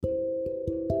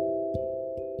Hello,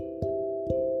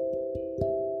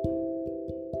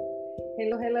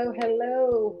 hello,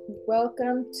 hello.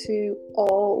 Welcome to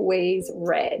Always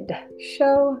Red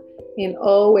show. In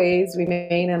always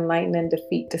remain enlightened and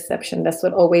defeat deception. That's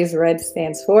what Always Red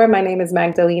stands for. My name is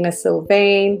Magdalena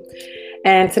Sylvain.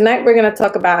 And tonight we're going to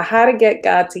talk about how to get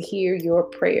God to hear your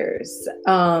prayers.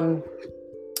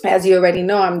 As you already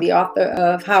know, I'm the author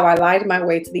of How I Lied My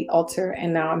Way to the Altar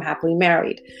and Now I'm Happily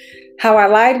Married. How I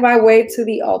lied my way to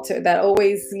the altar. That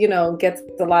always, gets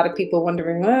a lot of people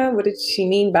wondering, what did she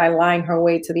mean by lying her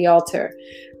way to the altar?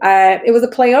 It was a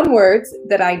play on words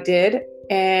that I did.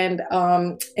 And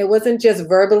it wasn't just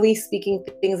verbally speaking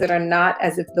things that are not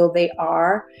as if though they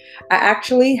are. I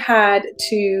actually had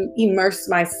to immerse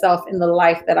myself in the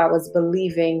life that I was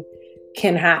believing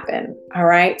can happen. All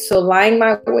right. So lying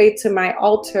my way to my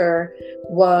altar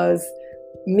was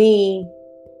me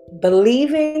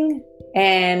believing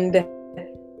and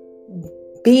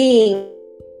being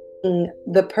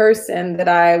the person that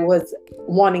I was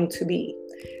wanting to be.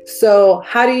 So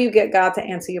how do you get God to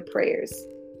answer your prayers?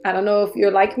 I don't know if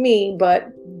you're like me, but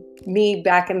me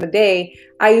back in the day,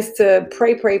 I used to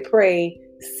pray,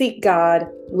 seek God,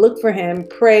 look for him,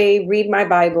 pray, read my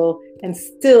Bible, and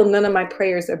still none of my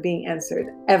prayers are being answered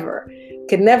ever.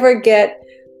 Could never get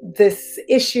this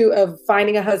issue of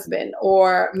finding a husband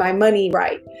or my money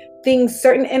right. Things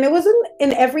certain, and it wasn't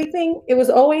in everything. It was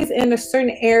always in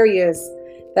certain areas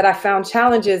that I found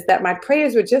challenges that my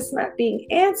prayers were just not being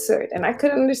answered. And I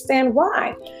couldn't understand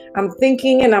why. I'm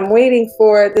thinking and I'm waiting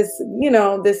for this,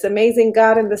 this amazing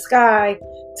God in the sky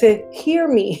to hear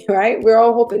me, right? We're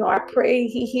all hoping, I pray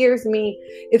he hears me.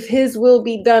 If his will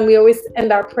be done, we always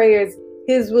end our prayers,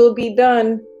 his will be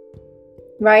done.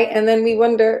 Right. And then we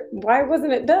wonder, why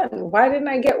wasn't it done? Why didn't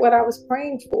I get what I was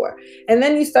praying for? And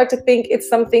then you start to think it's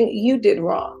something you did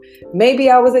wrong.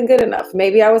 Maybe I wasn't good enough.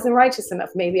 Maybe I wasn't righteous enough.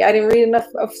 Maybe I didn't read enough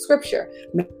of scripture.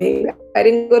 Maybe I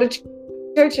didn't go to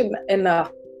church enough.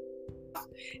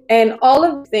 And all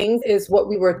of things is what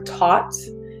we were taught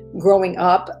growing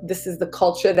up. This is the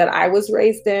culture that I was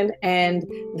raised in.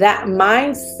 And that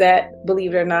mindset,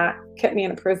 believe it or not, kept me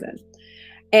in a prison.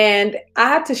 And I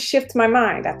had to shift my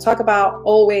mind. I talk about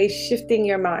always shifting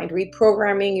your mind,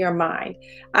 reprogramming your mind.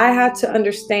 I had to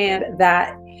understand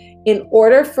that in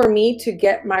order for me to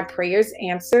get my prayers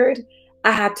answered,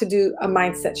 I had to do a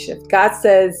mindset shift. God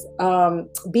says,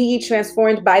 be ye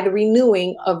transformed by the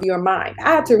renewing of your mind.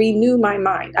 I had to renew my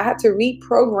mind. I had to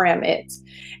reprogram it.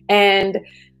 And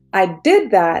I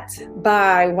did that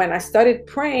by when I started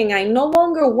praying, I no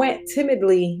longer went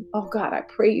timidly. Oh God, I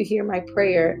pray you hear my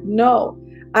prayer. No.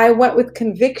 I went with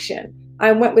conviction.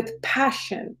 I went with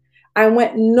passion. I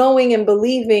went knowing and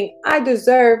believing I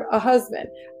deserve a husband.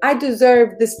 I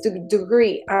deserve this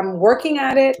degree. I'm working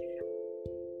at it.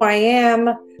 I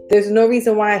am. There's no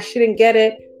reason why I shouldn't get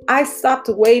it. I stopped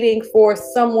waiting for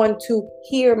someone to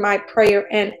hear my prayer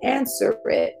and answer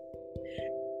it.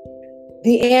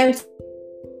 The answer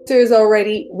is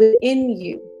already within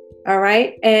you. All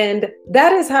right. And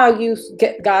that is how you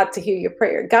get God to hear your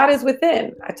prayer. God is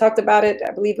within. I talked about it.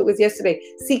 I believe it was yesterday.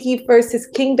 Seek ye first his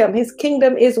kingdom. His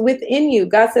kingdom is within you.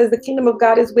 God says the kingdom of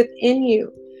God is within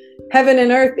you. Heaven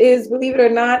and earth is, believe it or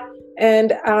not.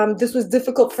 And this was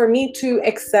difficult for me to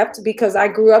accept because I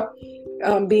grew up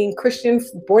being Christian,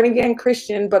 born again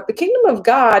Christian. But the kingdom of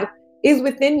God is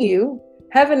within you.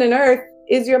 Heaven and earth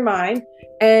is your mind.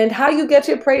 And how you get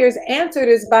your prayers answered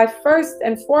is by first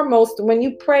and foremost, when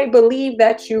you pray, believe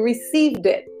that you received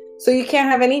it. So you can't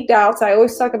have any doubts. I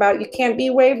always talk about you can't be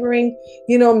wavering.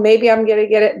 Maybe I'm going to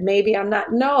get it. Maybe I'm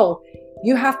not. No,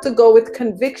 you have to go with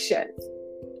conviction.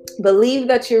 Believe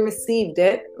that you received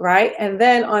it, right? And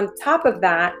then on top of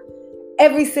that,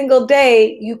 every single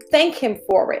day you thank him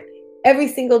for it. Every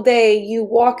single day you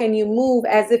walk and you move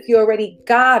as if you already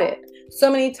got it. So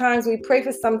many times we pray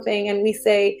for something and we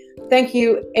say, thank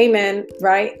you, amen,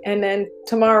 right? And then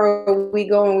tomorrow we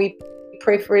go and we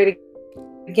pray for it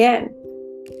again.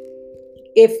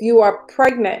 If you are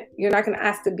pregnant, you're not going to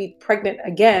ask to be pregnant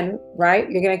again, right?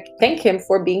 You're going to thank him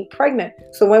for being pregnant.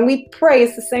 So when we pray,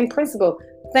 it's the same principle.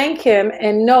 Thank him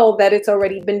and know that it's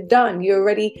already been done.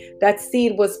 That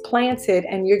seed was planted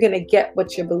and you're going to get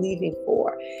what you're believing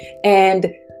for.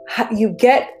 And you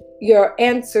get your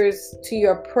answers to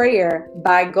your prayer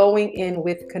by going in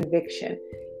with conviction,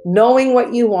 knowing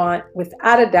what you want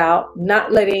without a doubt,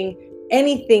 not letting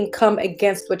anything come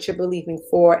against what you're believing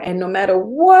for. And no matter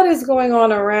what is going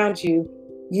on around you,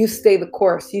 you stay the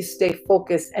course, you stay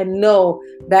focused and know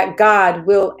that God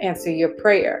will answer your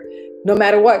prayer. No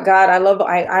matter what, God,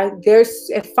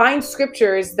 find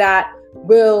scriptures that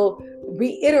will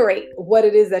reiterate what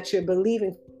it is that you're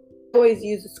believing always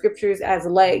use the scriptures as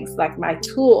legs, like my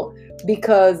tool,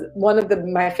 because one of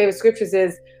my favorite scriptures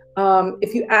is,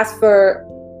 if you ask for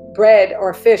bread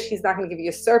or fish, he's not going to give you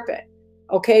a serpent.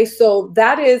 Okay, so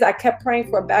that is, I kept praying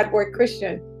for a bad boy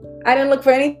Christian. I didn't look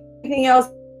for anything else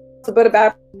but a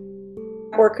bad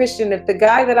boy Christian. If the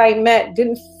guy that I met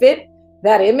didn't fit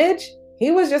that image,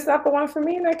 he was just not the one for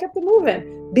me, and I kept it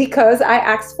moving because I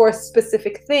asked for a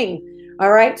specific thing.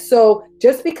 All right, so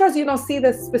just because you don't see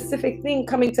the specific thing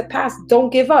coming to pass,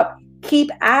 don't give up.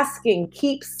 Keep asking,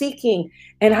 keep seeking.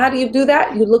 And how do you do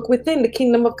that? You look within. The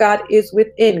kingdom of God is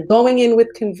within, going in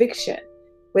with conviction,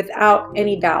 without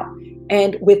any doubt,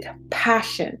 and with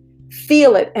passion.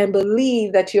 Feel it and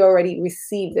believe that you already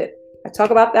received it. I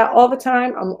talk about that all the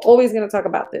time. I'm always going to talk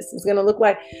about this. It's going to look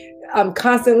like I'm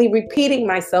constantly repeating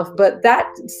myself, but that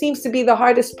seems to be the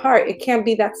hardest part. It can't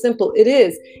be that simple. It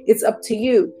is. It's up to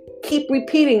you. Keep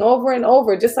repeating over and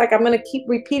over, just like I'm going to keep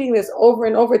repeating this over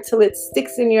and over till it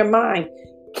sticks in your mind.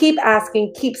 Keep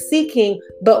asking, keep seeking,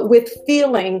 but with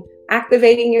feeling,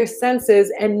 activating your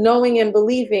senses and knowing and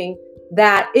believing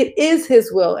that it is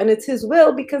his will. And it's his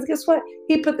will because guess what?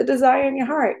 He put the desire in your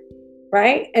heart,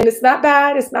 right? And it's not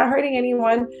bad. It's not hurting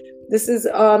anyone. This is,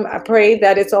 I pray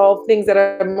that it's all things that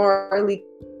are morally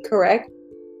correct,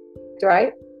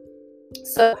 right?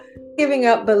 So giving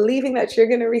up, believing that you're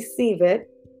going to receive it,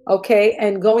 okay,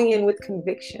 and going in with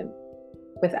conviction,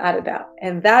 without a doubt.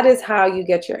 And that is how you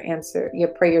get your answer, your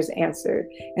prayers answered.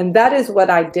 And that is what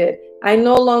I did. I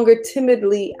no longer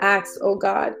timidly asked, oh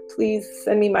God, please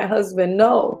send me my husband.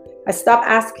 No, I stopped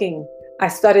asking. I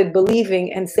started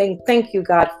believing and saying, thank you,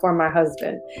 God, for my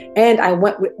husband. And I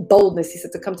went with boldness. He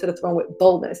said to come to the throne with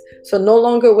boldness. So no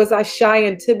longer was I shy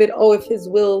and timid. Oh, if his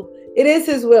will, it is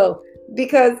his will,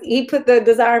 because he put the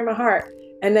desire in my heart.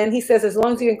 And then he says, as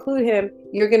long as you include him,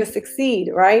 you're going to succeed,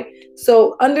 right?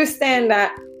 So understand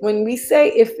that when we say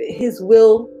if his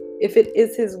will, if it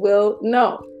is his will,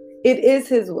 no, it is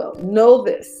his will. Know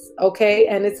this, okay?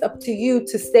 And it's up to you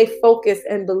to stay focused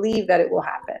and believe that it will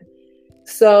happen.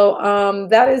 So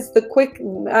that is the quick,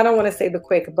 I don't want to say the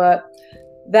quick, but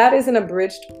that is an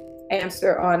abridged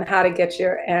answer on how to get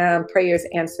your prayers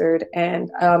answered. And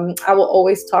I will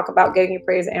always talk about getting your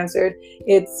prayers answered.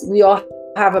 We all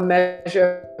have a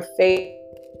measure of faith.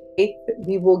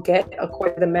 We will get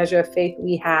according to the measure of faith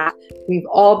we have. We've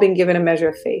all been given a measure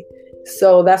of faith.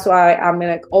 So that's why I'm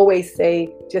going to always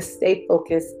say, just stay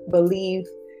focused, believe,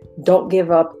 don't give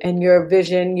up, and your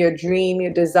vision, your dream,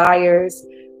 your desires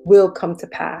will come to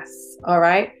pass. All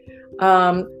right.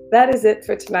 That is it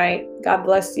for tonight. God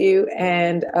bless you.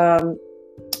 And I'll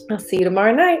see you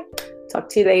tomorrow night. Talk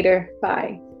to you later.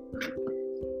 Bye.